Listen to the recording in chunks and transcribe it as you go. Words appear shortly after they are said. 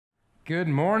Good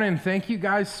morning. Thank you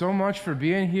guys so much for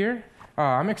being here.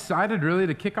 I'm excited really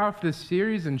to kick off this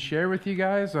series and share with you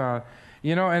guys. And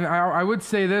I would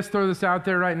say this, throw this out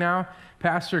there right now.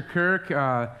 Pastor Kirk,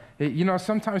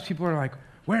 sometimes people are like,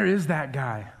 where is that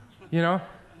guy? Or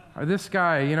this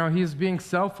guy, he's being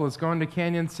selfless, going to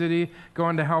Canyon City,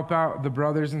 going to help out the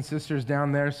brothers and sisters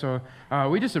down there. So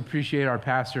we just appreciate our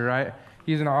pastor, right?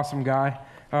 He's an awesome guy.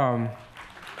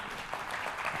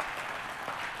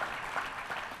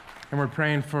 And we're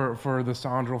praying for the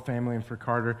Sondrel family and for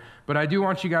Carter. But I do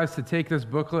want you guys to take this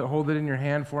booklet, hold it in your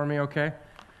hand for me, okay?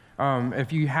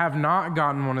 If you have not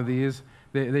gotten one of these,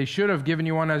 they should have given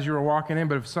you one as you were walking in,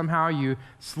 but if somehow you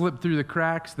slipped through the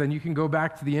cracks, then you can go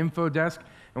back to the info desk,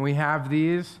 and we have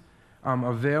these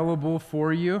available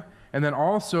for you. And then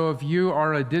also, if you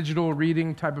are a digital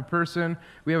reading type of person,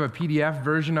 we have a PDF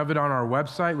version of it on our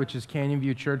website, which is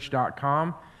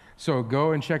canyonviewchurch.com. So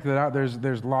go and check that out.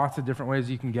 There's lots of different ways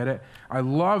you can get it. I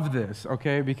love this,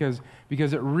 okay, because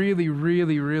it really,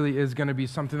 really, really is going to be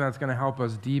something that's going to help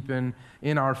us deepen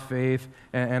in our faith.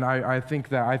 And I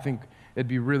think it'd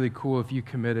be really cool if you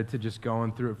committed to just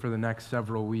going through it for the next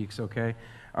several weeks, okay?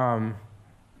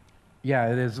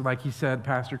 It is, like he said,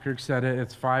 Pastor Kirk said it,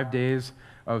 it's 5 days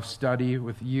of study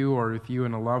with you or with you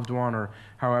and a loved one or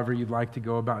however you'd like to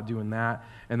go about doing that.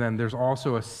 And then there's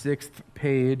also a 6th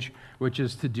page, which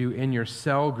is to do in your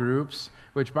cell groups,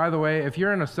 which, by the way, if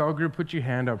you're in a cell group, put your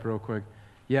hand up real quick.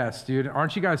 Yes, dude.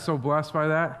 Aren't you guys so blessed by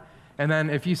that? And then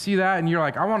if you see that and you're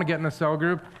like, I want to get in a cell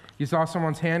group, you saw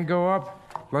someone's hand go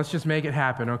up, let's just make it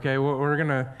happen, okay? We're going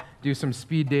to do some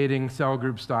speed dating cell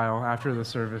group style after the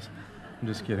service. I'm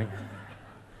just kidding.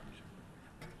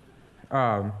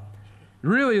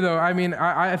 Really, though,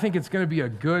 I think it's going to be a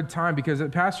good time because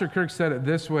Pastor Kirk said it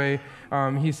this way.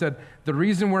 He said, the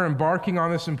reason we're embarking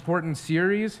on this important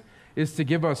series is to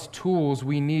give us tools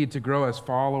we need to grow as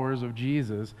followers of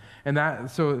Jesus. And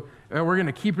so we're going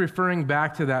to keep referring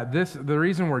back to that. The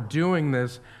reason we're doing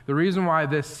this, the reason why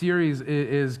this series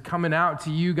is coming out to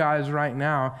you guys right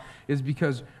now is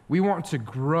because we want to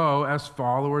grow as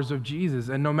followers of Jesus.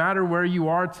 And no matter where you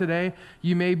are today,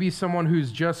 you may be someone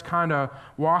who's just kind of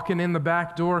walking in the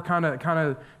back door, kind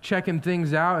of checking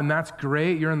things out, and that's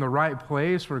great. You're in the right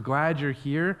place. We're glad you're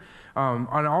here.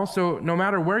 And also, no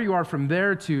matter where you are from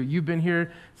there to, you've been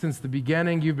here since the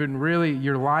beginning.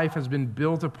 Your life has been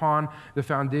built upon the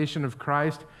foundation of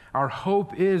Christ. Our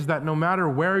hope is that no matter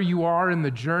where you are in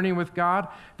the journey with God,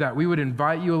 that we would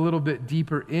invite you a little bit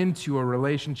deeper into a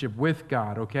relationship with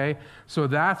God, okay? So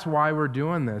that's why we're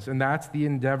doing this, and that's the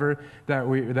endeavor that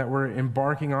we're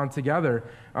embarking on together.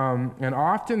 And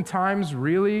oftentimes,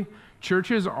 really,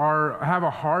 churches have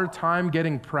a hard time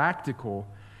getting practical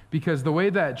because the way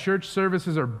that church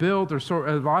services are built,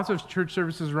 lots of church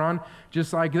services run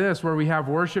just like this, where we have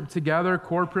worship together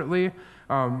corporately,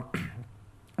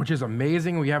 which is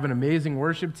amazing. We have an amazing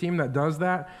worship team that does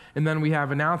that. And then we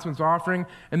have announcements, offering.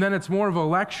 And then it's more of a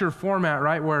lecture format,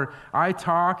 right, where I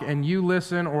talk and you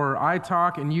listen, or I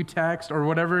talk and you text, or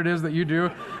whatever it is that you do.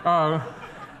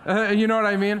 You know what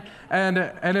I mean? And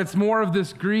it's more of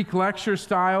this Greek lecture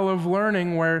style of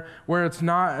learning where it's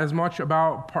not as much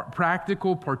about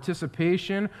practical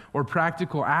participation or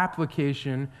practical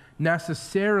application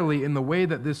necessarily in the way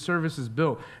that this service is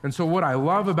built. And so what I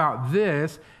love about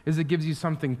this is it gives you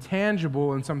something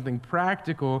tangible and something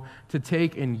practical to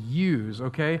take and use,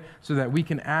 okay? So that we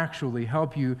can actually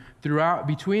help you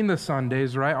between the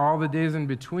Sundays, right? All the days in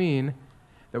between,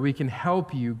 that we can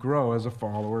help you grow as a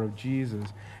follower of Jesus.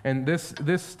 And this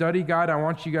study guide, I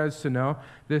want you guys to know,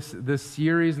 this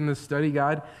series and this study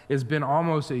guide has been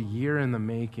almost a year in the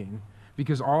making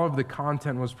because all of the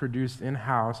content was produced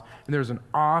in-house, and there's an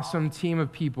awesome team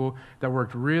of people that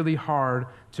worked really hard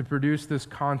to produce this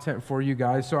content for you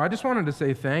guys. So I just wanted to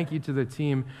say thank you to the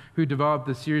team who developed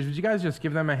this series. Would you guys just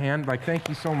give them a hand? Thank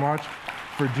you so much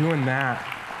for doing that.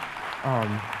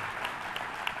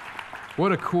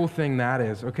 What a cool thing that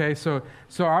is, okay? So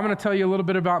I'm going to tell you a little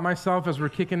bit about myself as we're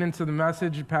kicking into the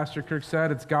message. Pastor Kirk said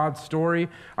it's God's story.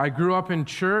 I grew up in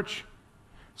church.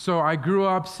 So I grew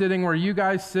up sitting where you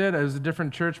guys sit. It was a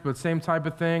different church, but same type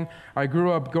of thing. I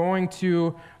grew up going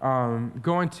to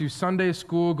Sunday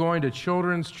school, going to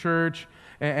children's church,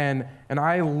 and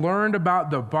I learned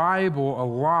about the Bible a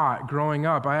lot growing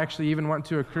up. I actually even went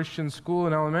to a Christian school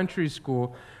in elementary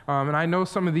school, and I know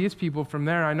some of these people from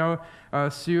there. I know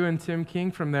Sue and Tim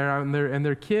King from there and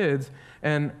their kids,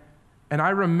 and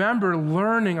I remember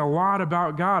learning a lot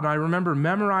about God. I remember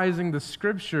memorizing the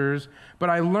scriptures, but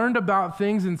I learned about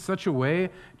things in such a way,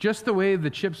 just the way the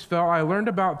chips fell. I learned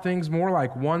about things more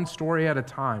like one story at a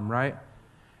time, right?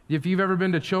 If you've ever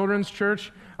been to children's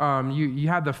church, you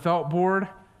had the felt board,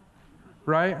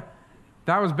 right?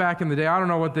 That was back in the day. I don't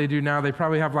know what they do now. They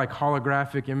probably have like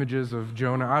holographic images of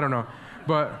Jonah. I don't know.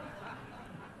 But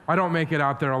I don't make it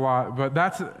out there a lot. But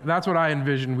that's what I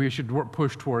envision we should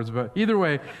push towards. But either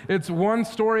way, it's one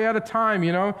story at a time,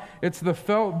 you know? It's the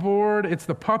felt board. It's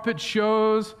the puppet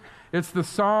shows. It's the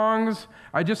songs.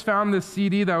 I just found this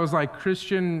CD that was like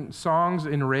Christian songs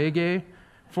in reggae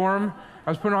form. I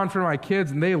was putting it on for my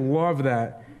kids, and they love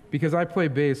that because I play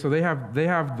bass, so they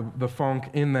have the funk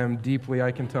in them deeply,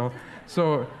 I can tell.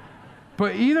 So,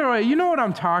 but either way, you know what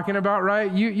I'm talking about,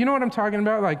 right? You know what I'm talking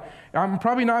about? Like, I'm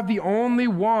probably not the only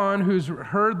one who's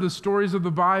heard the stories of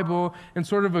the Bible in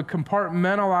sort of a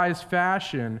compartmentalized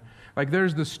fashion. Like,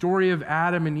 there's the story of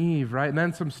Adam and Eve, right? And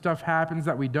then some stuff happens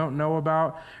that we don't know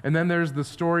about. And then there's the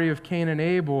story of Cain and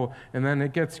Abel, and then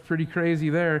it gets pretty crazy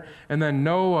there. And then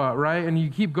Noah, right? And you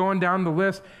keep going down the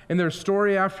list, and there's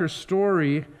story after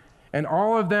story, and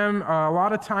all of them a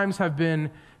lot of times have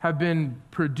been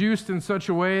produced in such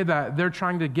a way that they're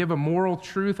trying to give a moral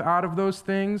truth out of those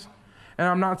things. And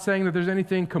I'm not saying that there's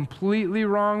anything completely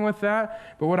wrong with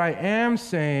that, but what I am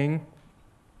saying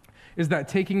is that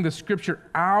taking the scripture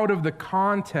out of the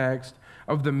context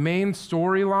of the main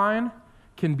storyline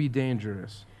can be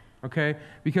dangerous, okay?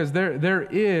 Because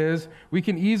we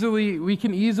can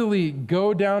easily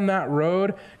go down that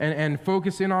road and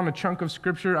focus in on a chunk of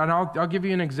scripture, and I'll give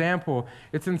you an example.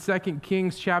 It's in 2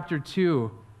 Kings chapter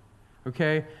 2,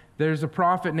 okay? There's a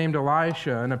prophet named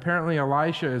Elisha, and apparently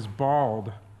Elisha is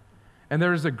bald. And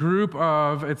there's a group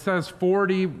of, it says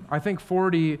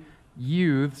 40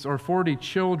 youths or 40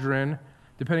 children,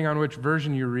 depending on which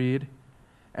version you read,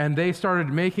 and they started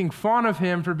making fun of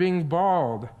him for being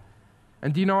bald.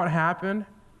 And do you know what happened?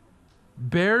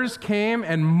 Bears came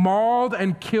and mauled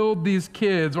and killed these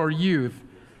kids or youth.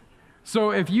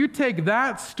 So if you take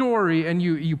that story and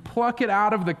you pluck it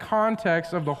out of the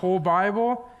context of the whole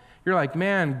Bible, you're like,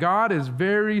 man, God is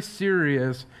very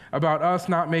serious about us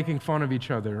not making fun of each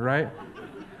other, right?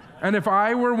 And if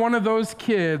I were one of those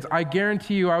kids, I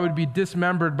guarantee you I would be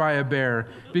dismembered by a bear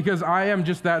because I am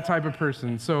just that type of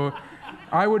person. So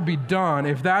I would be done.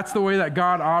 If that's the way that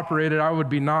God operated, I would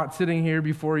be not sitting here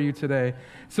before you today.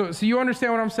 So you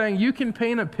understand what I'm saying? You can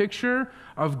paint a picture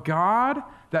of God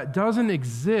that doesn't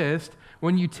exist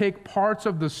when you take parts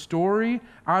of the story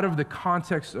out of the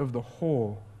context of the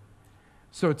whole.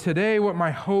 So today, what my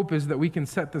hope is that we can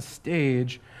set the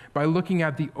stage by looking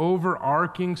at the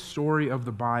overarching story of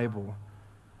the Bible,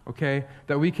 okay?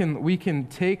 That we can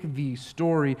take the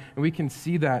story and we can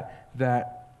see that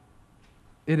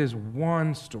it is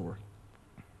one story.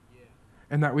 Yeah.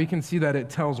 And that we can see that it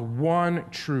tells one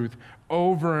truth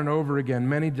over and over again,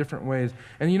 many different ways.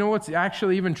 And you know what's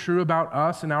actually even true about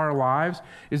us in our lives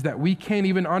is that we can't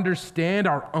even understand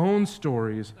our own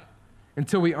stories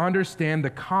until we understand the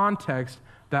context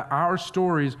that our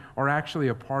stories are actually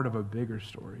a part of a bigger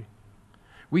story.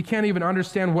 We can't even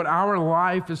understand what our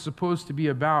life is supposed to be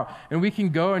about. And we can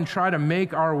go and try to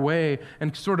make our way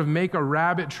and sort of make a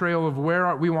rabbit trail of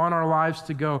where we want our lives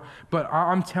to go. But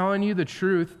I'm telling you the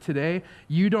truth today,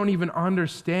 you don't even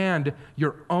understand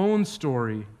your own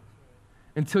story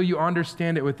until you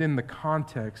understand it within the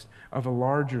context of a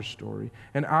larger story.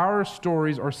 And our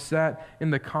stories are set in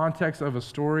the context of a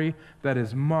story that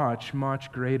is much, much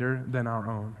greater than our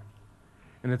own.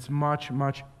 And it's much,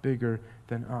 much bigger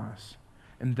than us.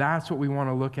 And that's what we want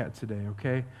to look at today,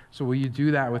 okay? So will you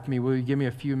do that with me? Will you give me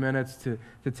a few minutes to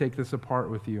take this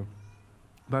apart with you?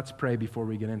 Let's pray before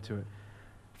we get into it.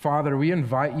 Father, we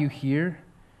invite you here.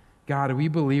 God, we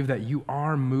believe that you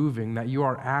are moving, that you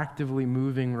are actively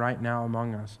moving right now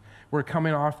among us. We're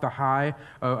coming off the high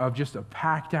of just a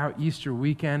packed out Easter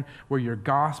weekend where your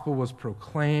gospel was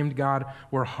proclaimed, God,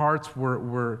 where hearts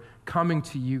were coming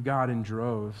to you, God, in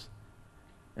droves.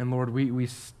 And Lord, we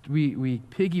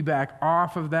piggyback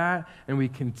off of that and we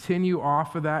continue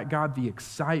off of that, God, the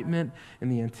excitement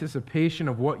and the anticipation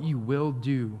of what you will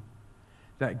do.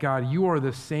 That, God, you are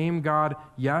the same God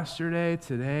yesterday,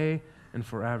 today, and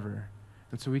forever.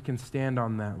 And so we can stand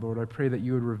on that, Lord. I pray that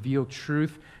you would reveal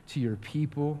truth to your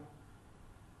people,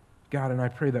 God, and I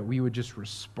pray that we would just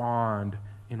respond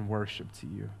in worship to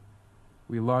you.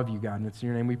 We love you, God, and it's in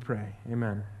your name we pray.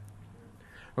 Amen.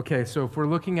 Okay, so if we're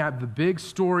looking at the big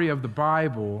story of the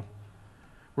Bible,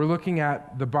 we're looking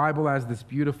at the Bible as this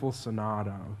beautiful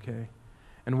sonata, okay?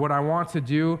 And what I want to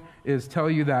do is tell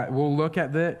you that we'll look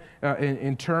at it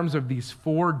in terms of these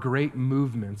four great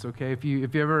movements, okay? If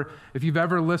you've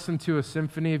ever listened to a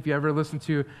symphony, if you ever listened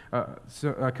to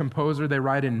a composer, they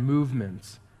write in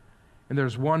movements. And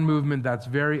there's one movement that's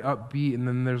very upbeat, and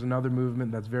then there's another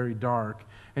movement that's very dark.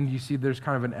 And you see there's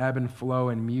kind of an ebb and flow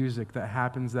in music that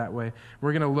happens that way.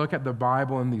 We're going to look at the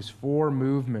Bible in these 4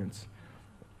 movements.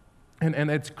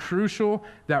 And it's crucial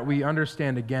that we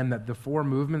understand, again, that the 4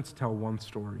 movements tell one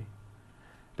story.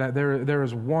 That there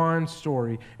is one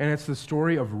story, and it's the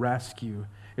story of rescue.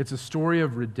 It's a story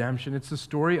of redemption. It's the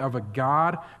story of a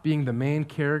God being the main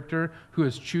character who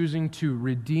is choosing to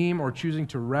redeem or choosing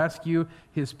to rescue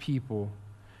his people.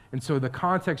 And so the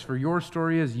context for your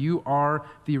story is you are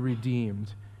the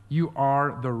redeemed. You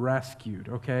are the rescued,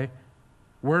 okay?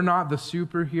 We're not the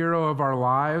superhero of our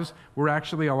lives. We're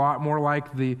actually a lot more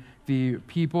like the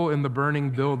people in the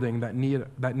burning building that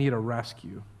need a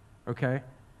rescue, okay?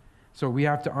 So we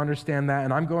have to understand that,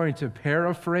 and I'm going to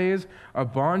paraphrase a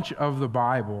bunch of the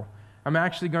Bible. I'm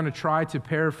actually going to try to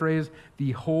paraphrase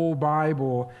the whole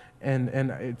Bible, and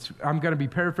I'm going to be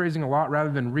paraphrasing a lot rather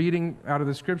than reading out of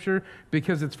the Scripture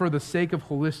because it's for the sake of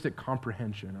holistic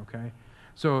comprehension, okay?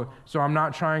 So I'm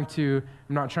not trying to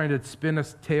spin a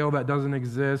tale that doesn't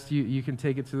exist. You can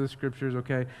take it to the Scriptures,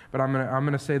 okay? But I'm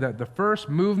gonna say that the first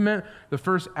movement, the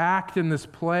first act in this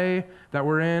play that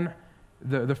we're in,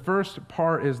 the first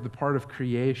part is the part of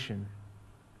creation.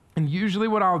 And usually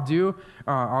what I'll do,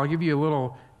 I'll give you a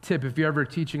little tip if you're ever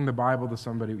teaching the Bible to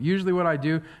somebody. Usually what I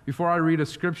do, before I read a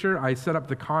scripture, I set up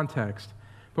the context.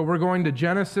 But we're going to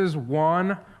Genesis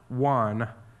 1:1.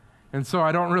 And so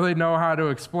I don't really know how to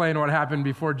explain what happened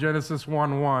before Genesis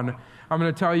 1:1. I'm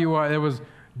going to tell you what, it was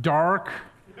dark,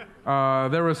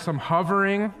 there was some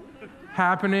hovering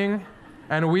happening,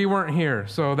 and we weren't here.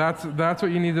 So that's what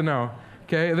you need to know.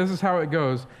 Okay, this is how it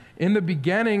goes. In the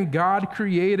beginning, God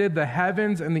created the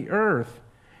heavens and the earth.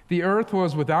 The earth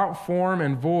was without form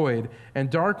and void, and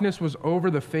darkness was over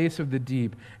the face of the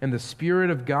deep, and the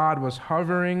Spirit of God was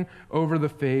hovering over the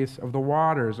face of the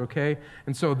waters, okay?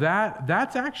 And so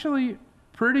that's actually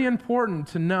pretty important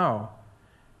to know.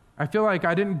 I feel like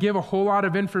I didn't give a whole lot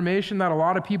of information that a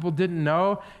lot of people didn't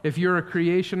know. If you're a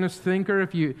creationist thinker,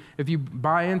 if you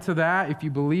buy into that, if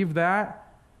you believe that,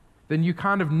 then you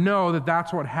kind of know that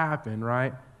that's what happened,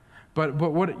 right?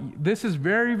 But this is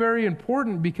very, very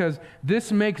important because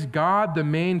this makes God the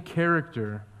main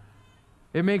character.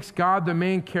 It makes God the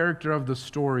main character of the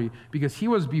story because he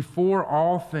was before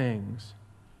all things.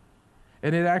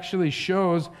 And it actually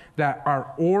shows that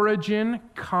our origin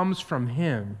comes from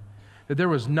him, that there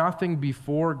was nothing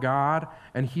before God,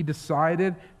 and he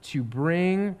decided to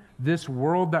bring this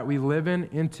world that we live in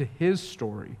into his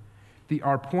story.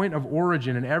 Our point of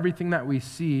origin and everything that we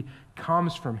see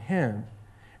comes from him.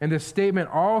 And this statement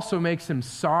also makes him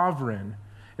sovereign.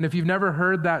 And if you've never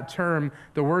heard that term,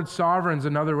 the word sovereign is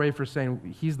another way for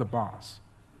saying he's the boss.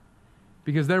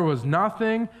 Because there was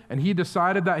nothing, and he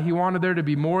decided that he wanted there to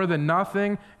be more than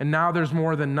nothing, and now there's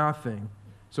more than nothing.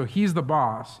 So he's the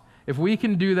boss. If we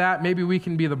can do that, maybe we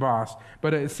can be the boss.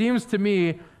 But it seems to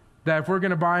me that if we're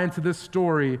going to buy into this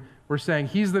story, we're saying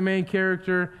he's the main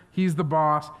character, he's the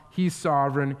boss, he's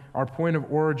sovereign. Our point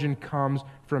of origin comes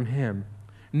from him.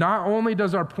 Not only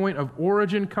does our point of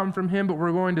origin come from him, but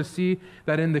we're going to see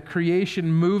that in the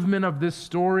creation movement of this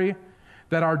story,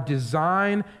 that our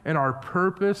design and our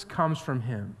purpose comes from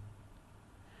him.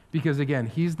 Because again,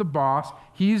 he's the boss,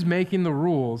 he's making the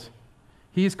rules,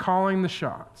 he's calling the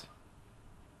shots.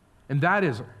 And that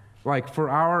is, like, for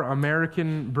our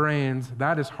American brains,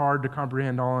 that is hard to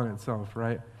comprehend all in itself,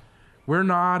 right? We're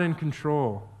not in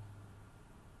control.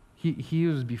 He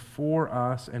was before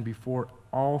us and before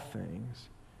all things.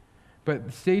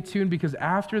 But stay tuned because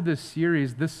after this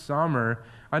series, this summer,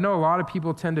 I know a lot of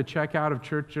people tend to check out of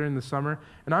church during the summer,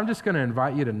 and I'm just going to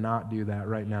invite you to not do that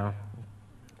right now.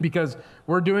 Because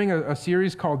we're doing a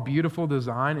series called Beautiful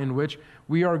Design in which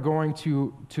we are going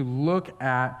to look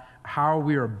at how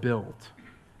we are built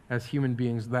as human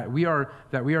beings, that we are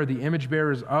the image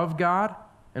bearers of God,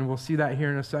 and we'll see that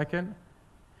here in a second.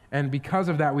 And because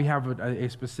of that, we have a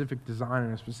specific design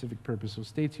and a specific purpose. So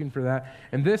stay tuned for that.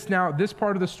 And this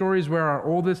part of the story is where our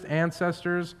oldest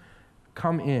ancestors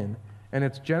come in. And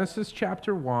it's Genesis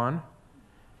chapter 1,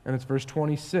 and it's verse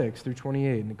 26 through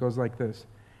 28. And it goes like this.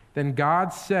 Then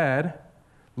God said,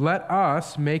 "Let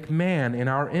us make man in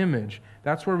our image."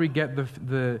 That's where we get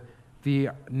the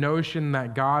notion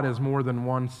that God is more than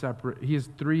one separate. He is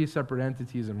 3 separate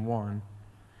entities in one.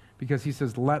 Because he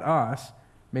says, "Let us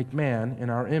make man in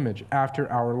our image, after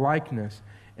our likeness,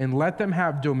 and let them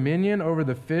have dominion over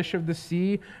the fish of the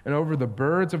sea, and over the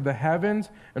birds of the heavens,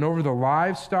 and over the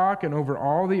livestock, and over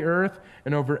all the earth,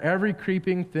 and over every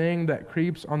creeping thing that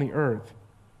creeps on the earth."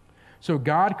 So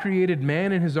God created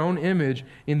man in his own image.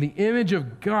 In the image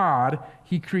of God,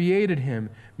 he created him.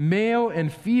 Male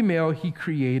and female, he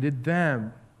created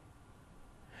them.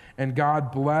 And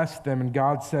God blessed them, and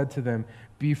God said to them,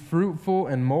 Be fruitful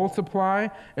and multiply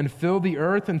and fill the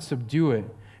earth and subdue it,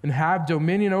 and have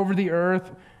dominion over the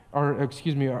earth,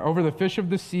 over the fish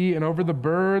of the sea and over the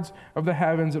birds of the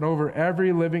heavens and over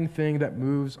every living thing that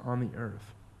moves on the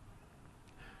earth.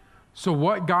 So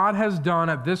what God has done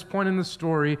at this point in the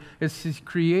story is He's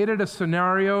created a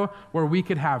scenario where we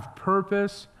could have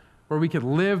purpose, where we could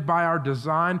live by our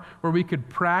design, where we could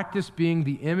practice being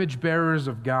the image bearers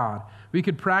of God. We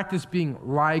could practice being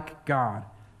like God.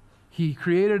 He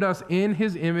created us in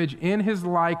His image, in His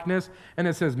likeness, and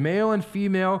it says male and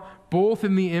female, both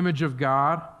in the image of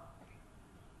God,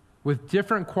 with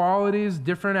different qualities,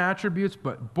 different attributes,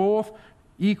 but both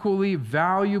equally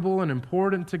valuable and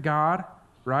important to God,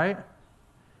 right?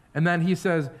 And then He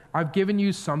says, I've given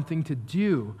you something to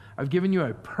do. I've given you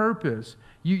a purpose.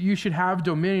 You should have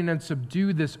dominion and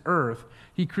subdue this earth.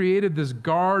 He created this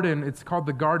garden. It's called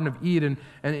the Garden of Eden,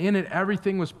 and in it,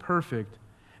 everything was perfect.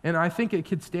 And I think it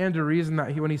could stand to reason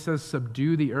that when He says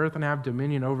subdue the earth and have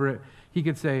dominion over it, He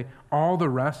could say all the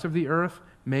rest of the earth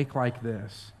make like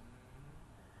this.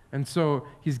 And so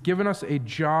He's given us a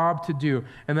job to do.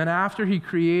 And then after He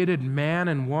created man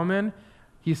and woman,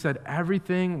 He said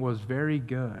everything was very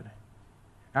good.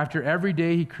 After every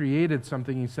day He created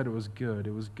something, He said it was good,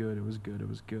 it was good, it was good, it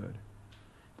was good.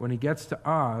 When He gets to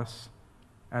us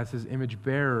as His image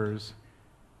bearers,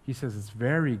 He says it's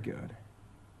very good.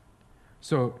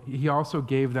 So He also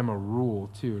gave them a rule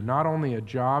too. Not only a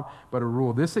job, but a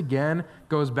rule. This again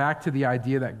goes back to the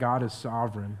idea that God is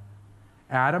sovereign.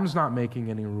 Adam's not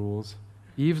making any rules.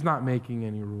 Eve's not making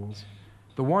any rules.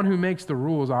 The one who makes the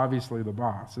rules, obviously the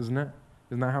boss, isn't it?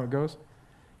 Isn't that how it goes?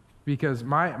 Because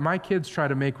my kids try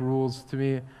to make rules to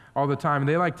me all the time.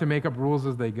 They like to make up rules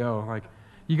as they go. Like,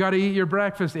 you got to eat your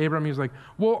breakfast, Abram. He's like,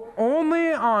 well,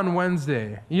 only on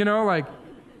Wednesday. You know, like,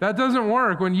 that doesn't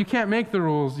work when you can't make the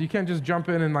rules. You can't just jump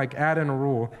in and like add in a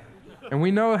rule. And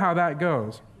we know how that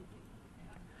goes.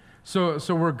 So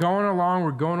we're going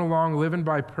along, living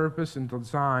by purpose and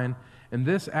design. And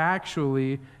this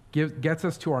actually gets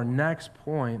us to our next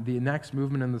point, the next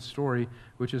movement in the story,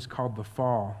 which is called the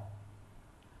fall.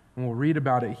 And we'll read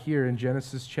about it here in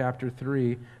Genesis chapter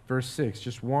 3, verse 6,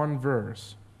 just one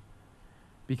verse.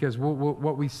 Because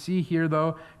what we see here,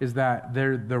 though, is that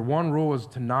their one rule was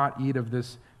to not eat of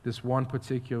this one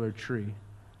particular tree.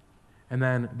 And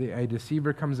then a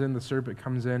deceiver comes in, the serpent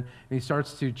comes in, and he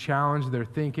starts to challenge their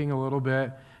thinking a little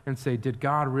bit and say, did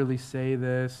God really say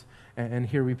this? And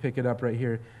here we pick it up right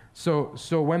here. So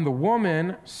when the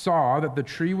woman saw that the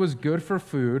tree was good for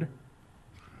food,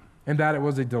 and that it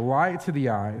was a delight to the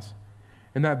eyes,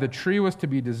 and that the tree was to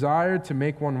be desired to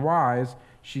make one wise,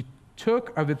 she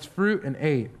took of its fruit and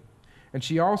ate. And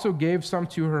she also gave some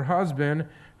to her husband,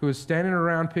 who was standing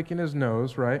around picking his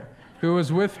nose, right? Who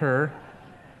was with her,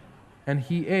 and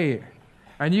he ate.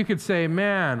 And you could say,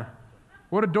 man,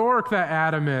 what a dork that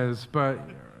Adam is, but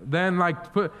then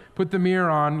like put the mirror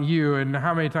on you, and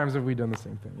how many times have we done the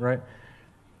same thing, right?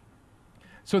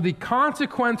 So the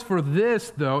consequence for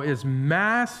this, though, is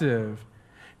massive.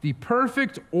 The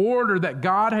perfect order that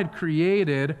God had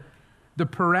created, the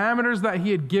parameters that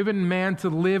He had given man to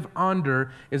live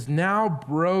under, is now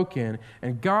broken,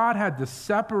 and God had to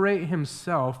separate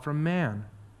Himself from man.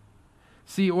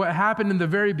 See, what happened in the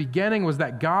very beginning was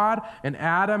that God and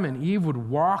Adam and Eve would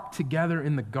walk together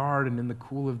in the garden in the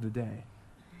cool of the day.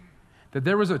 That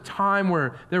there was a time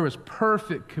where there was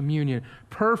perfect communion,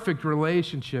 perfect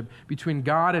relationship between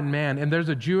God and man. And there's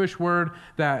a Jewish word,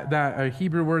 a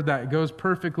Hebrew word that goes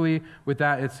perfectly with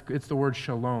that. It's the word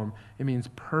shalom. It means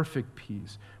perfect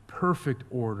peace, perfect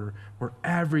order, where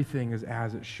everything is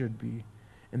as it should be.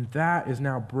 And that is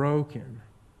now broken.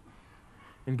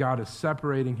 And God is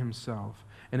separating Himself.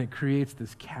 And it creates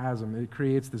this chasm. It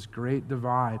creates this great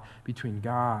divide between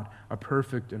God, a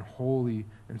perfect and holy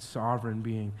and sovereign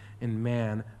being, and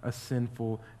man, a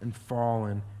sinful and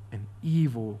fallen and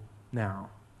evil now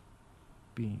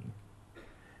being.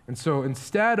 And so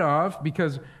instead of,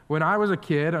 because when I was a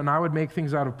kid and I would make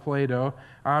things out of Play-Doh,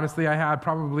 honestly, I had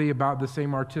probably about the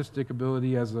same artistic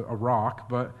ability as a rock,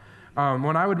 but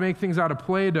when I would make things out of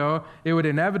Play-Doh, it would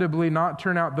inevitably not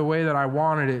turn out the way that I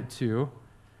wanted it to.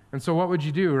 And so what would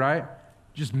you do, right?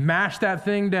 Just mash that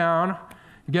thing down,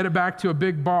 get it back to a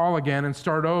big ball again, and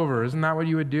start over. Isn't that what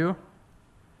you would do?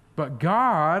 But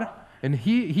God, and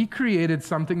He created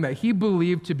something that He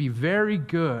believed to be very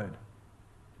good.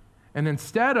 And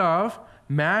instead of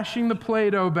mashing the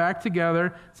Play-Doh back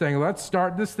together, saying, let's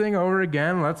start this thing over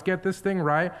again, let's get this thing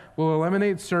right, we'll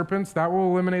eliminate serpents, that will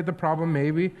eliminate the problem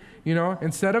maybe,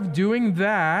 instead of doing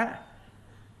that,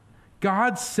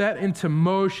 God set into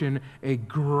motion a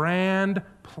grand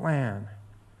plan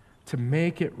to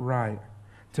make it right,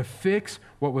 to fix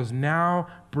what was now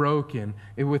broken.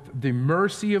 With the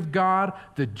mercy of God,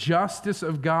 the justice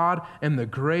of God, and the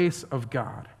grace of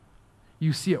God.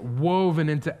 You see it woven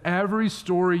into every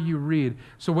story you read.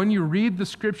 So when you read the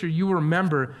scripture, you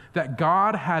remember that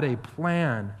God had a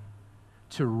plan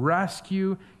to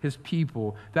rescue his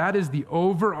people. That is the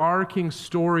overarching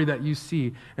story that you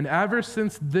see. And ever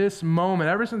since this moment,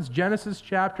 ever since Genesis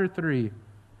chapter 3,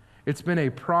 it's been a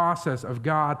process of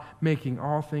God making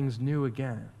all things new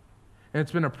again. And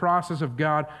it's been a process of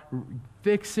God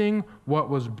fixing what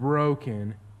was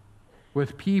broken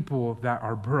with people that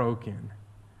are broken.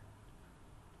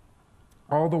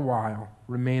 All the while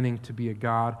remaining to be a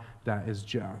God that is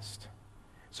just.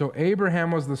 So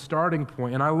Abraham was the starting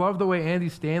point. And I love the way Andy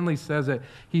Stanley says it.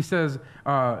 He says,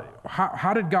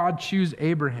 how did God choose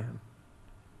Abraham?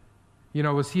 You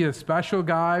know, was he a special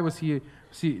guy?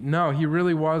 No, he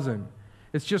really wasn't.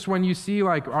 It's just when you see,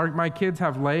 like, my kids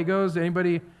have Legos.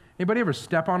 Anybody ever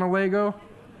step on a Lego?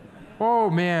 Oh,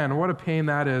 man, what a pain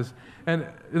that is. And,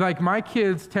 like, my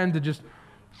kids tend to just,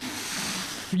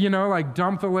 like,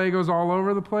 dump the Legos all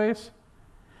over the place.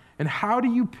 And how do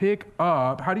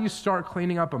you start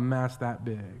cleaning up a mess that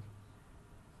big?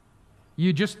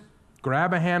 You just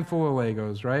grab a handful of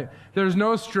Legos, right? There's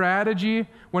no strategy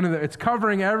when it's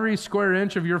covering every square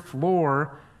inch of your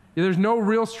floor. There's no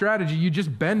real strategy. You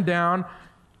just bend down,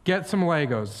 get some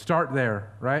Legos, start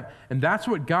there, right? And that's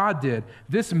what God did.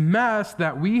 This mess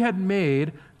that we had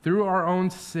made through our own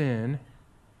sin,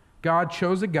 God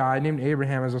chose a guy named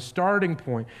Abraham as a starting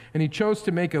point, and he chose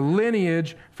to make a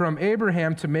lineage from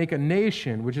Abraham to make a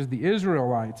nation, which is the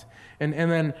Israelites. And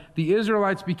then the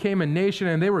Israelites became a nation,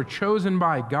 and they were chosen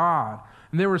by God.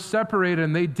 And they were separated,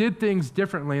 and they did things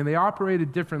differently, and they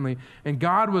operated differently. And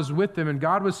God was with them, and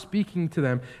God was speaking to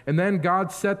them. And then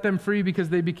God set them free because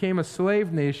they became a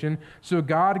slave nation. So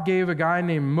God gave a guy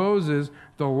named Moses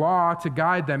the law to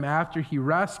guide them after he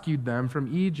rescued them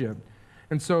from Egypt.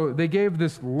 And so they gave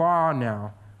this law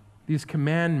now, these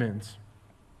commandments.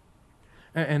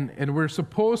 And we're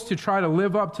supposed to try to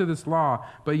live up to this law.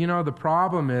 But the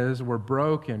problem is we're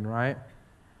broken, right?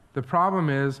 The problem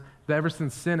is that ever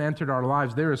since sin entered our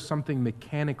lives, there is something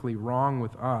mechanically wrong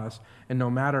with us. And no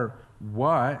matter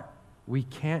what, we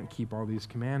can't keep all these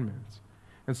commandments.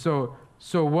 And so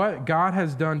what God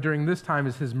has done during this time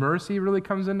is his mercy really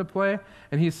comes into play.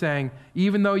 And he's saying,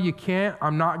 even though you can't,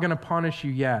 I'm not going to punish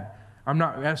you yet.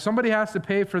 Somebody has to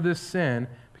pay for this sin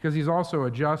because he's also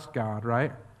a just God,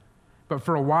 right? But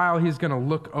for a while, he's going to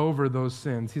look over those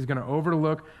sins. He's going to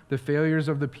overlook the failures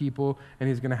of the people, and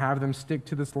he's going to have them stick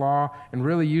to this law and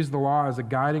really use the law as a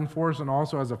guiding force and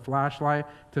also as a flashlight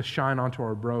to shine onto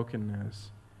our brokenness.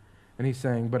 And he's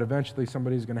saying, but eventually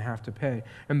somebody's going to have to pay.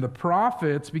 And the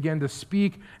prophets began to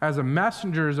speak as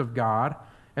messengers of God.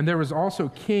 And there was also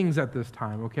kings at this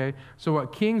time, okay? So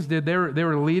what kings did, they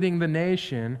were leading the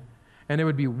nation. And it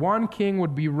would be one king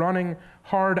would be running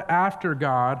hard after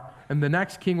God, and the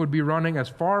next king would be running as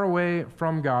far away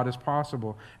from God as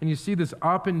possible. And you see this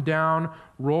up and down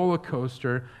roller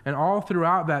coaster, and all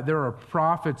throughout that, there are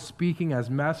prophets speaking as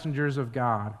messengers of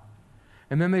God.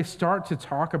 And then they start to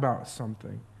talk about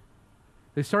something.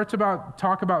 They start to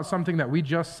talk about something that we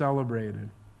just celebrated.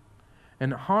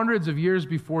 And hundreds of years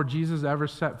before Jesus ever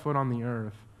set foot on the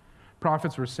earth,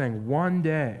 prophets were saying, one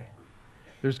day,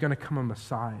 there's going to come a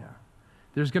Messiah.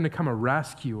 There's going to come a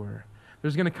rescuer.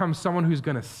 There's going to come someone who's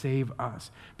going to save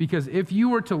us. Because if you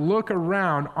were to look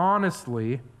around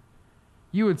honestly,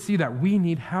 you would see that we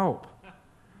need help.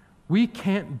 We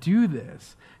can't do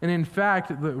this. And in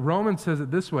fact, Romans says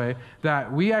it this way,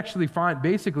 that we actually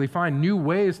find new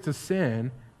ways to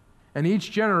sin, and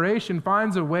each generation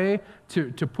finds a way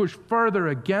to push further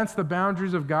against the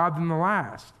boundaries of God than the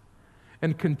last.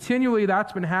 And continually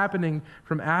that's been happening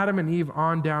from Adam and Eve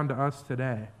on down to us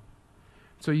today.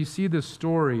 So you see this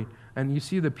story, and you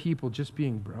see the people just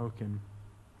being broken.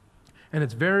 And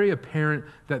it's very apparent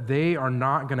that they are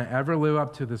not going to ever live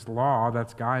up to this law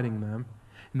that's guiding them,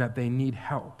 and that they need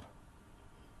help.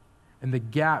 And the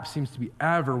gap seems to be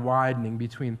ever widening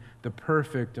between the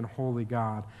perfect and holy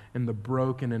God and the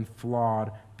broken and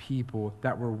flawed people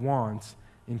that were once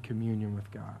in communion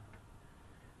with God.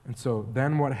 And so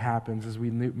then what happens is we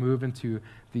move into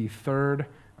the third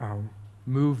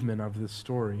movement of this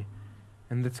story,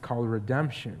 and it's called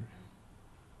redemption.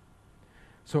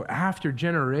 So after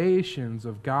generations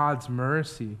of God's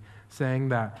mercy saying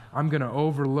that I'm going to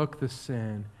overlook the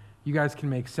sin, you guys can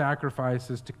make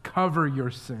sacrifices to cover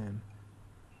your sin,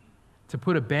 to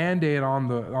put a Band-Aid on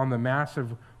the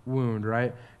massive wound,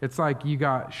 right? It's like you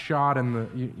got shot in the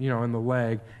in the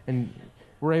leg, and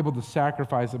we're able to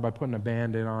sacrifice it by putting a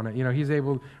Band-Aid on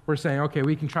it. We're saying, okay,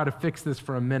 we can try to fix this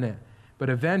for a minute, but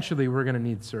eventually we're going to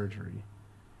need surgery.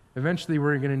 Eventually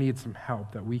we're going to need some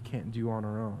help that we can't do on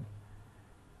our own.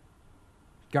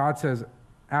 God says,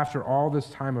 after all this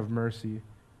time of mercy,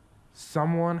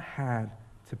 someone had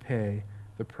to pay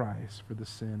the price for the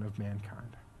sin of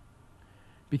mankind.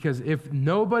 Because if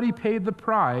nobody paid the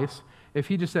price, if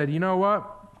he just said, you know what,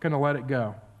 I'm going to let it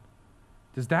go,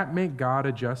 does that make God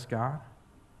a just God?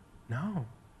 No.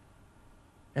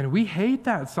 And we hate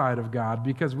that side of God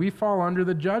because we fall under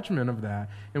the judgment of that,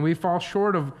 and we fall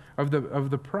short of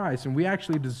the price, and we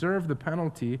actually deserve the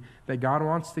penalty that God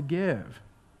wants to give.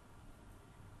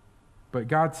 But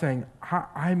God's saying,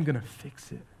 I'm going to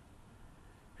fix it.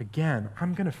 Again,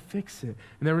 I'm going to fix it.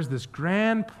 And there was this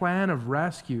grand plan of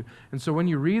rescue. And so when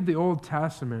you read the Old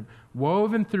Testament,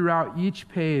 woven throughout each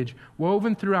page,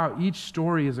 woven throughout each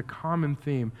story is a common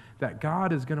theme that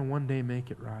God is going to one day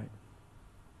make it right.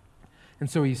 And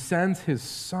so he sends his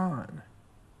son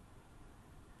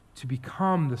to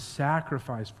become the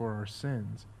sacrifice for our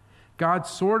sins. God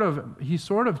sort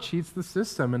of cheats the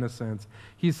system in a sense.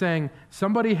 He's saying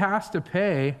somebody has to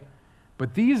pay,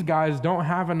 but these guys don't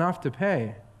have enough to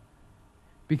pay.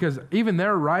 Because even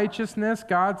their righteousness,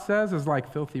 God says, is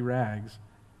like filthy rags.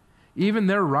 Even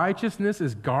their righteousness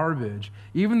is garbage.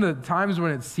 Even the times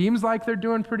when it seems like they're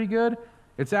doing pretty good,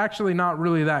 it's actually not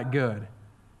really that good.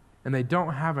 And they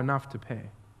don't have enough to pay.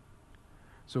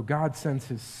 So God sends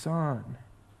his son,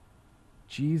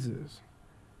 Jesus.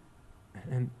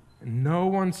 And no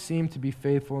one seemed to be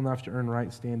faithful enough to earn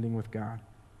right standing with God.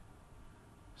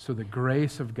 So the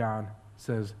grace of God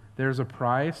says, there's a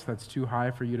price that's too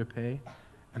high for you to pay,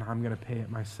 and I'm going to pay it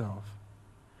myself.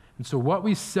 And so what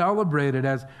we celebrated,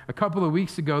 as a couple of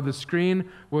weeks ago, the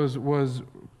screen was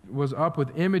up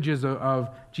with images of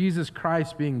Jesus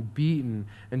Christ being beaten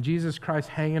and Jesus Christ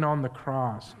hanging on the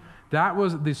cross. That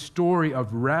was the story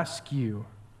of rescue.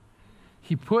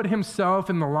 He put himself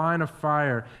in the line of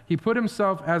fire. He put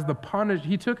himself as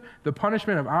he took the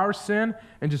punishment of our sin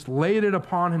and just laid it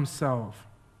upon himself.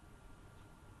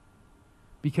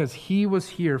 Because he was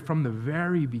here from the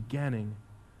very beginning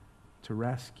to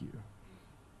rescue.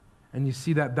 And you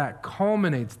see that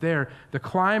culminates there. The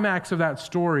climax of that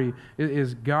story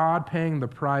is God paying the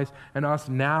price and us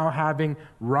now having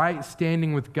right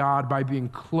standing with God by being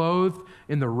clothed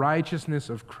in the righteousness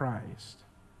of Christ.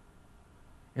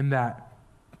 And that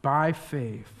by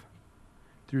faith,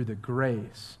 through the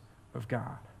grace of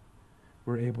God,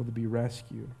 we're able to be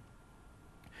rescued.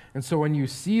 And so when you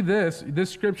see this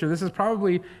scripture, this is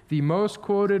probably the most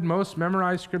quoted, most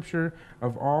memorized scripture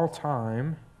of all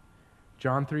time.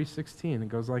 John 3:16, it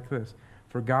goes like this: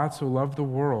 "For God so loved the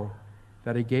world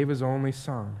that he gave his only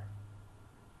Son,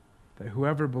 that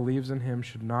whoever believes in him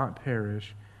should not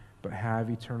perish, but have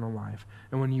eternal life."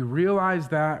 And when you realize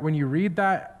that, when you read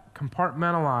that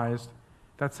compartmentalized,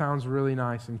 that sounds really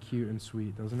nice and cute and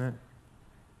sweet, doesn't it?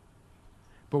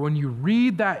 But when you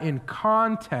read that in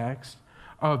context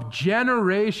of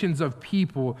generations of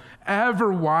people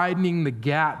ever widening the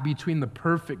gap between the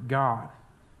perfect God,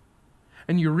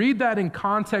 and you read that in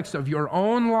context of your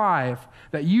own life,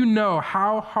 that you know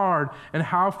how hard and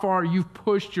how far you've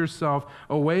pushed yourself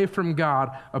away from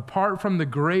God, apart from the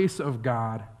grace of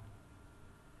God,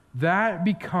 that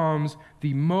becomes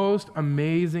the most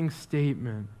amazing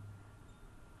statement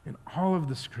in all of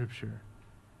the Scripture.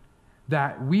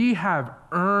 That we have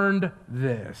earned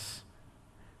this.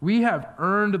 We have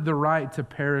earned the right to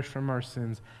perish from our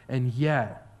sins, and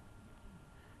yet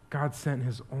God sent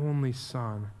his only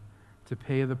Son to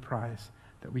pay the price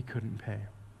that we couldn't pay.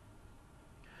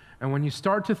 And when you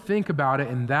start to think about it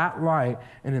in that light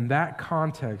and in that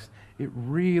context, it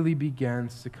really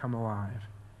begins to come alive.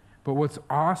 But what's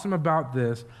awesome about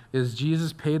this is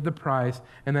Jesus paid the price,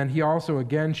 and then he also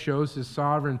again shows his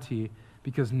sovereignty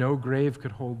because no grave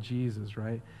could hold Jesus,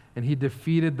 right? And he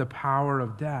defeated the power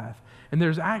of death. And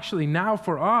there's actually now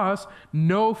for us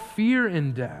no fear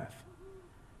in death.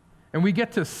 And we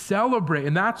get to celebrate,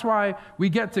 and that's why we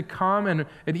get to come, and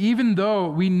even though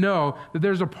we know that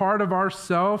there's a part of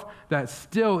ourself that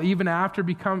still, even after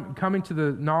coming to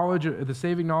the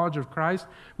saving knowledge of Christ,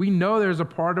 we know there's a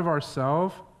part of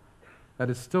ourself that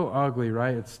is still ugly,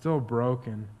 right? It's still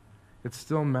broken. It's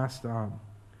still messed up.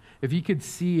 If you could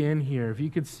see in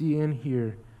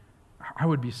here, I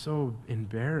would be so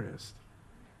embarrassed.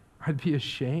 I'd be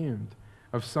ashamed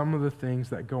of some of the things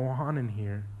that go on in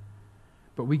here.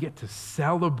 But we get to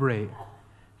celebrate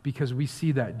because we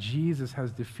see that Jesus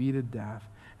has defeated death.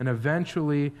 And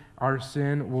eventually our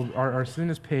sin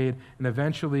is paid, and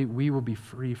eventually we will be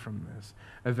free from this.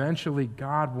 Eventually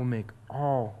God will make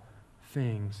all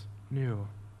things new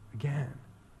again.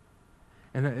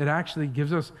 And it actually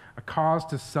gives us a cause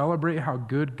to celebrate how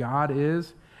good God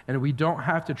is, and we don't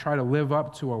have to try to live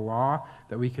up to a law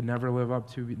that we could never live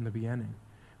up to in the beginning.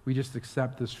 We just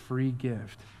accept this free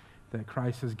gift that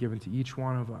Christ has given to each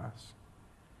one of us.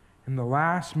 And the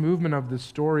last movement of this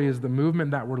story is the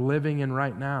movement that we're living in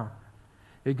right now.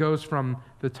 It goes from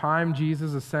the time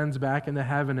Jesus ascends back into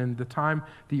heaven and the time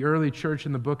the early church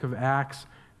in the book of Acts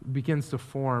begins to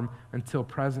form until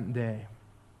present day.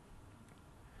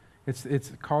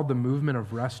 It's called the movement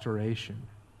of restoration.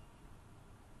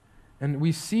 And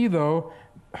we see, though,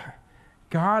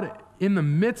 God, in the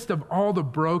midst of all the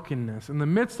brokenness, in the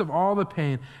midst of all the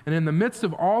pain, and in the midst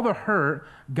of all the hurt,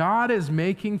 God is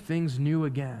making things new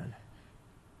again.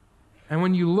 And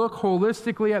when you look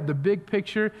holistically at the big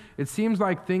picture, it seems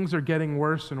like things are getting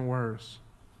worse and worse.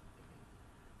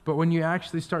 But when you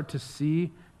actually start to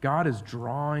see, God is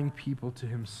drawing people to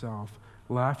himself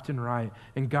left and right.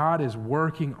 And God is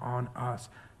working on us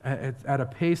at a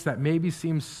pace that maybe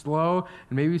seems slow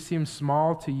and maybe seems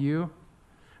small to you.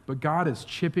 But God is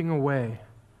chipping away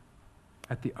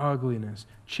at the ugliness,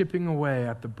 chipping away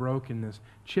at the brokenness,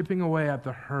 chipping away at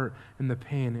the hurt and the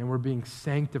pain. And we're being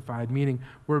sanctified, meaning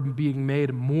we're being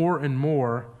made more and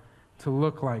more to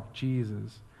look like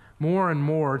Jesus. More and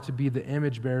more to be the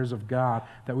image bearers of God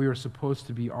that we were supposed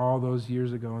to be all those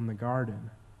years ago in the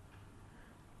garden.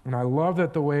 And I love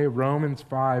that the way Romans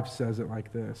 5 says it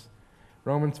like this.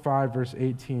 Romans 5 verse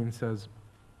 18 says,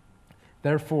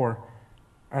 "Therefore,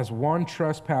 as one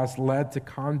trespass led to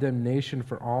condemnation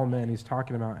for all men," he's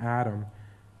talking about Adam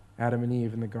and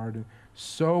Eve in the garden,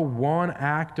 "so one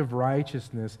act of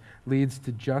righteousness leads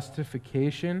to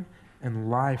justification and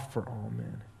life for all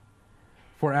men.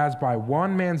 For as by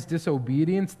one man's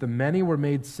disobedience the many were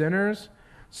made sinners,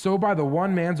 so by the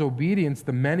one man's obedience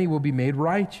the many will be made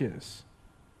righteous.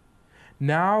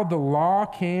 Now the law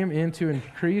came in to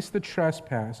increase the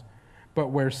trespass, but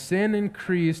where sin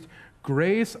increased,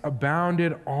 grace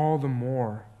abounded all the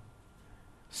more.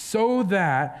 So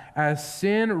that as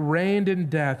sin reigned in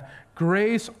death,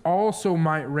 grace also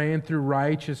might reign through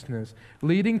righteousness,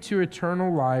 leading to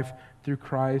eternal life through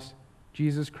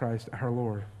Jesus Christ our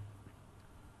Lord."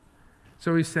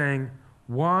 So he's saying,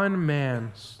 one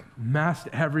man messed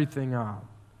everything up.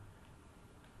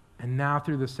 And now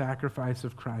through the sacrifice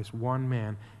of Christ, one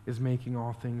man is making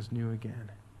all things new again.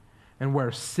 And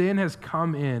where sin has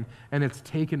come in and it's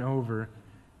taken over,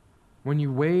 when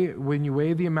you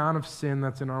weigh the amount of sin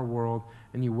that's in our world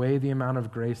and you weigh the amount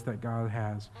of grace that God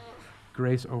has,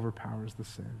 grace overpowers the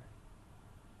sin.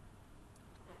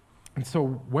 And so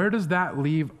where does that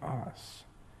leave us?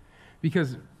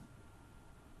 Because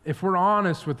if we're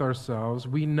honest with ourselves,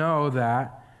 we know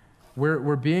that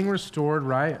we're being restored,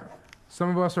 right? Some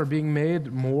of us are being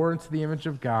made more into the image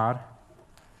of God.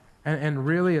 And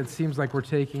really it seems like we're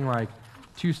taking like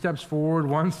 2 steps forward,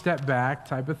 1 step back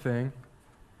type of thing.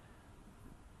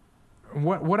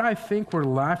 What I think we're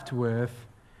left with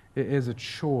is a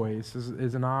choice,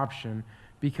 is an option,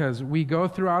 because we go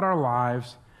throughout our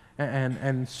lives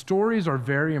and stories are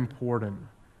very important.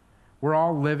 We're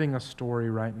all living a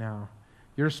story right now.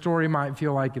 Your story might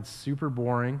feel like it's super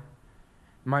boring.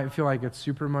 It might feel like it's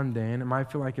super mundane. It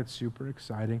might feel like it's super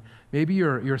exciting. Maybe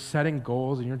you're setting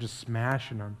goals and you're just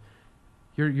smashing them.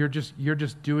 You're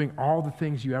just doing all the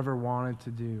things you ever wanted to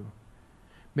do.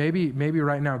 Maybe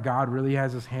right now God really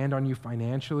has his hand on you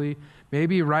financially.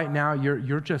 Maybe right now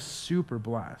you're just super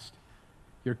blessed.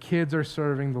 Your kids are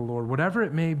serving the Lord. Whatever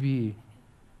it may be,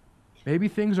 maybe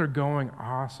things are going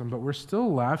awesome, but we're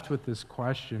still left with this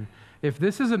question. If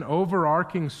this is an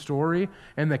overarching story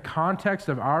and the context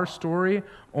of our story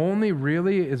only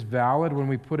really is valid when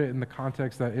we put it in the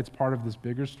context that it's part of this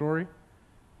bigger story,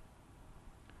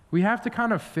 we have to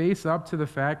kind of face up to the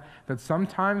fact that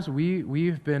sometimes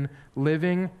we've been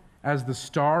living as the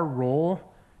star role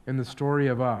in the story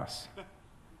of us.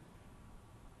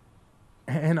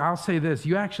 And I'll say this,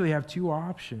 you actually have 2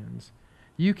 options.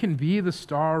 You can be the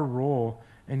star role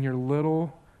in your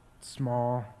little,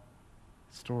 small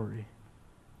story.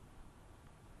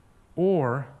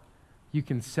 Or you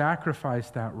can sacrifice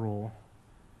that role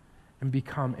and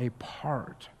become a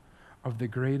part of the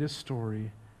greatest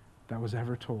story that was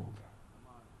ever told.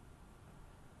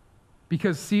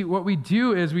 Because, see, what we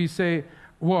do is we say,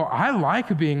 well, I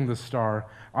like being the star.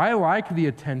 I like the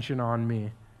attention on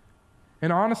me.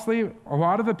 And honestly, a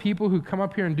lot of the people who come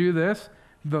up here and do this,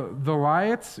 the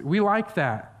lights, we like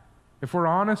that. If we're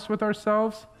honest with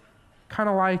ourselves, kind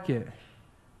of like it.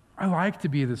 I like to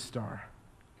be the star.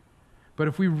 But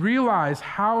if we realize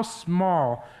how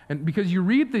small, and because you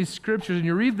read these scriptures and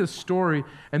you read this story,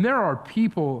 and there are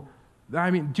people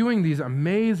doing these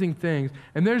amazing things.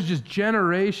 And there's just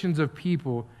generations of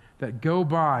people that go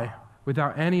by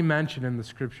without any mention in the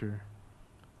scripture.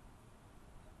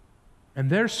 And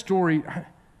their story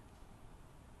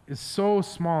is so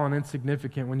small and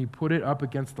insignificant when you put it up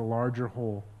against the larger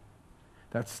whole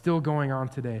that's still going on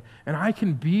today. And I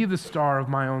can be the star of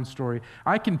my own story.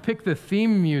 I can pick the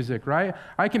theme music, right?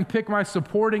 I can pick my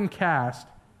supporting cast.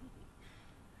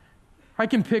 I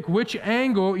can pick which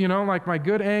angle, like my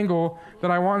good angle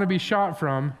that I want to be shot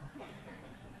from.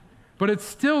 But it's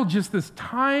still just this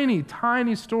tiny,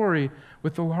 tiny story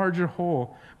with the larger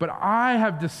whole. But I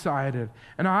have decided,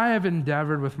 and I have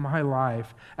endeavored with my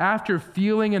life, after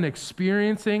feeling and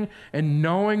experiencing and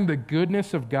knowing the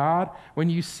goodness of God, when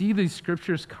you see these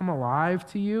scriptures come alive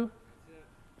to you,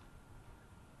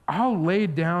 I'll lay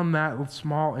down that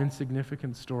small,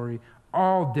 insignificant story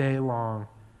all day long.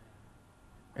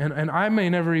 And I may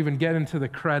never even get into the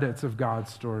credits of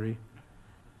God's story.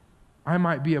 I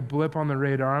might be a blip on the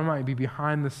radar. I might be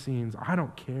behind the scenes. I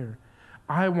don't care.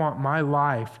 I want my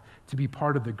life to be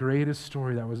part of the greatest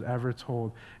story that was ever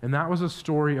told. And that was a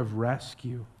story of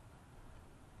rescue.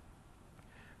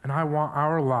 And I want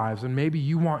our lives, and maybe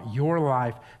you want your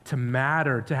life to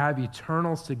matter, to have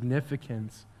eternal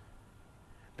significance.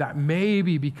 That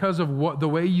maybe because of the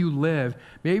way you live,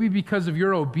 maybe because of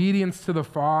your obedience to the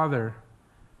Father,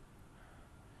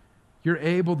 you're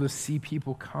able to see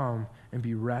people come and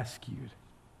be rescued.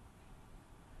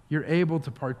 You're able to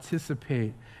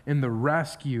participate in the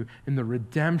rescue, in the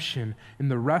redemption, in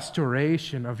the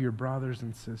restoration of your brothers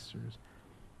and sisters.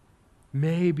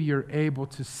 Maybe you're able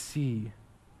to see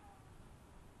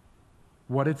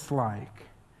what it's like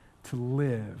to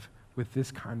live with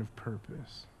this kind of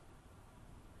purpose.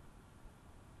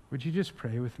 Would you just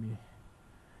pray with me?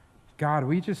 God,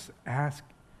 we just ask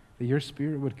that your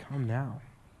Spirit would come now.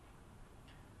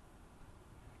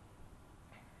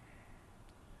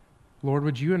 Lord,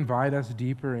 would you invite us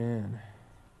deeper in?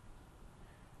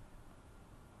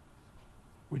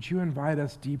 Would you invite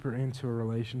us deeper into a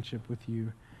relationship with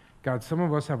you? God, some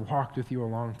of us have walked with you a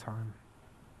long time.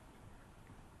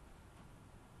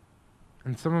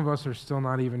 And some of us are still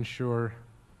not even sure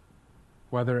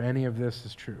whether any of this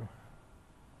is true.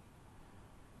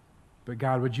 But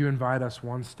God, would you invite us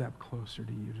one step closer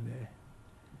to you today?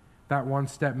 That one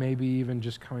step may be even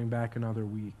just coming back another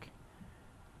week.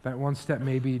 That one step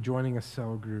may be joining a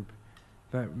cell group.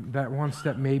 That one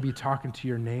step may be talking to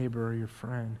your neighbor or your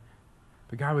friend.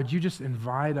 But God, would you just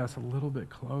invite us a little bit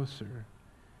closer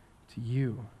to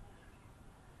you?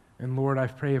 And Lord, I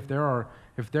pray if there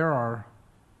are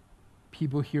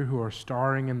people here who are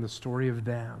starring in the story of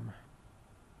them,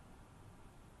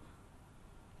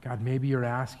 God, maybe you're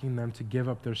asking them to give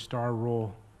up their star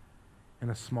role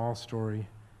in a small story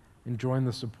and join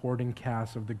the supporting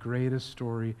cast of the greatest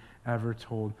story ever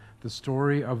told, the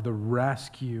story of the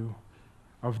rescue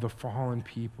of the fallen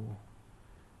people,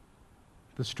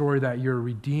 the story that you're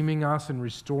redeeming us and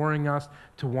restoring us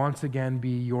to once again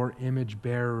be your image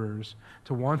bearers,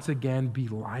 to once again be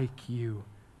like you,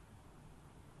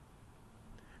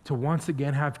 to once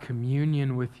again have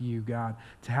communion with you, God,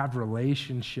 to have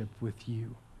relationship with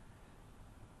you.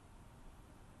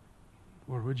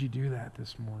 Lord, would you do that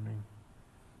this morning?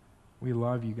 We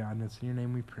love you, God, and it's in your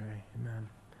name we pray. Amen.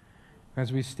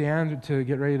 As we stand to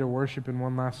get ready to worship in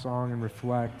one last song and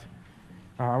reflect,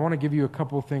 I want to give you a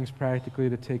couple of things practically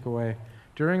to take away.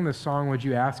 During the song, would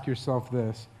you ask yourself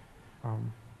this?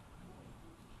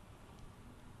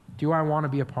 Do I want to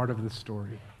be a part of this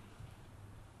story?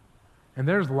 And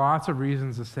there's lots of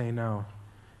reasons to say no.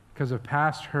 Because of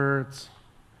past hurts,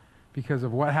 because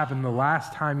of what happened the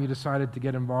last time you decided to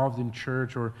get involved in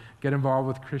church or get involved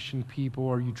with Christian people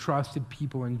or you trusted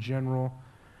people in general.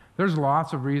 There's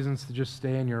lots of reasons to just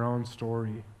stay in your own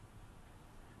story.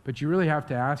 But you really have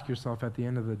to ask yourself at the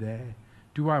end of the day,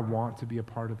 do I want to be a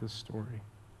part of this story?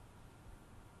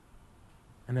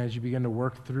 And as you begin to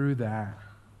work through that,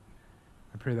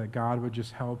 I pray that God would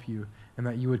just help you and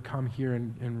that you would come here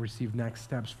and receive next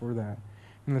steps for that.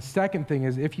 And the second thing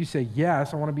is, if you say,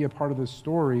 yes, I want to be a part of this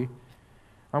story,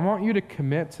 I want you to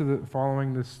commit to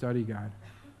following this study guide.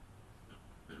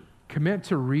 Commit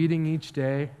to reading each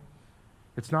day.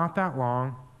 It's not that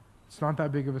long. It's not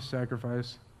that big of a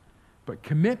sacrifice. But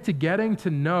commit to getting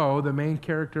to know the main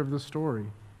character of the story.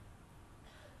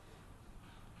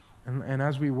 And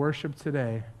as we worship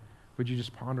today, would you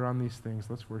just ponder on these things?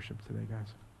 Let's worship today, guys.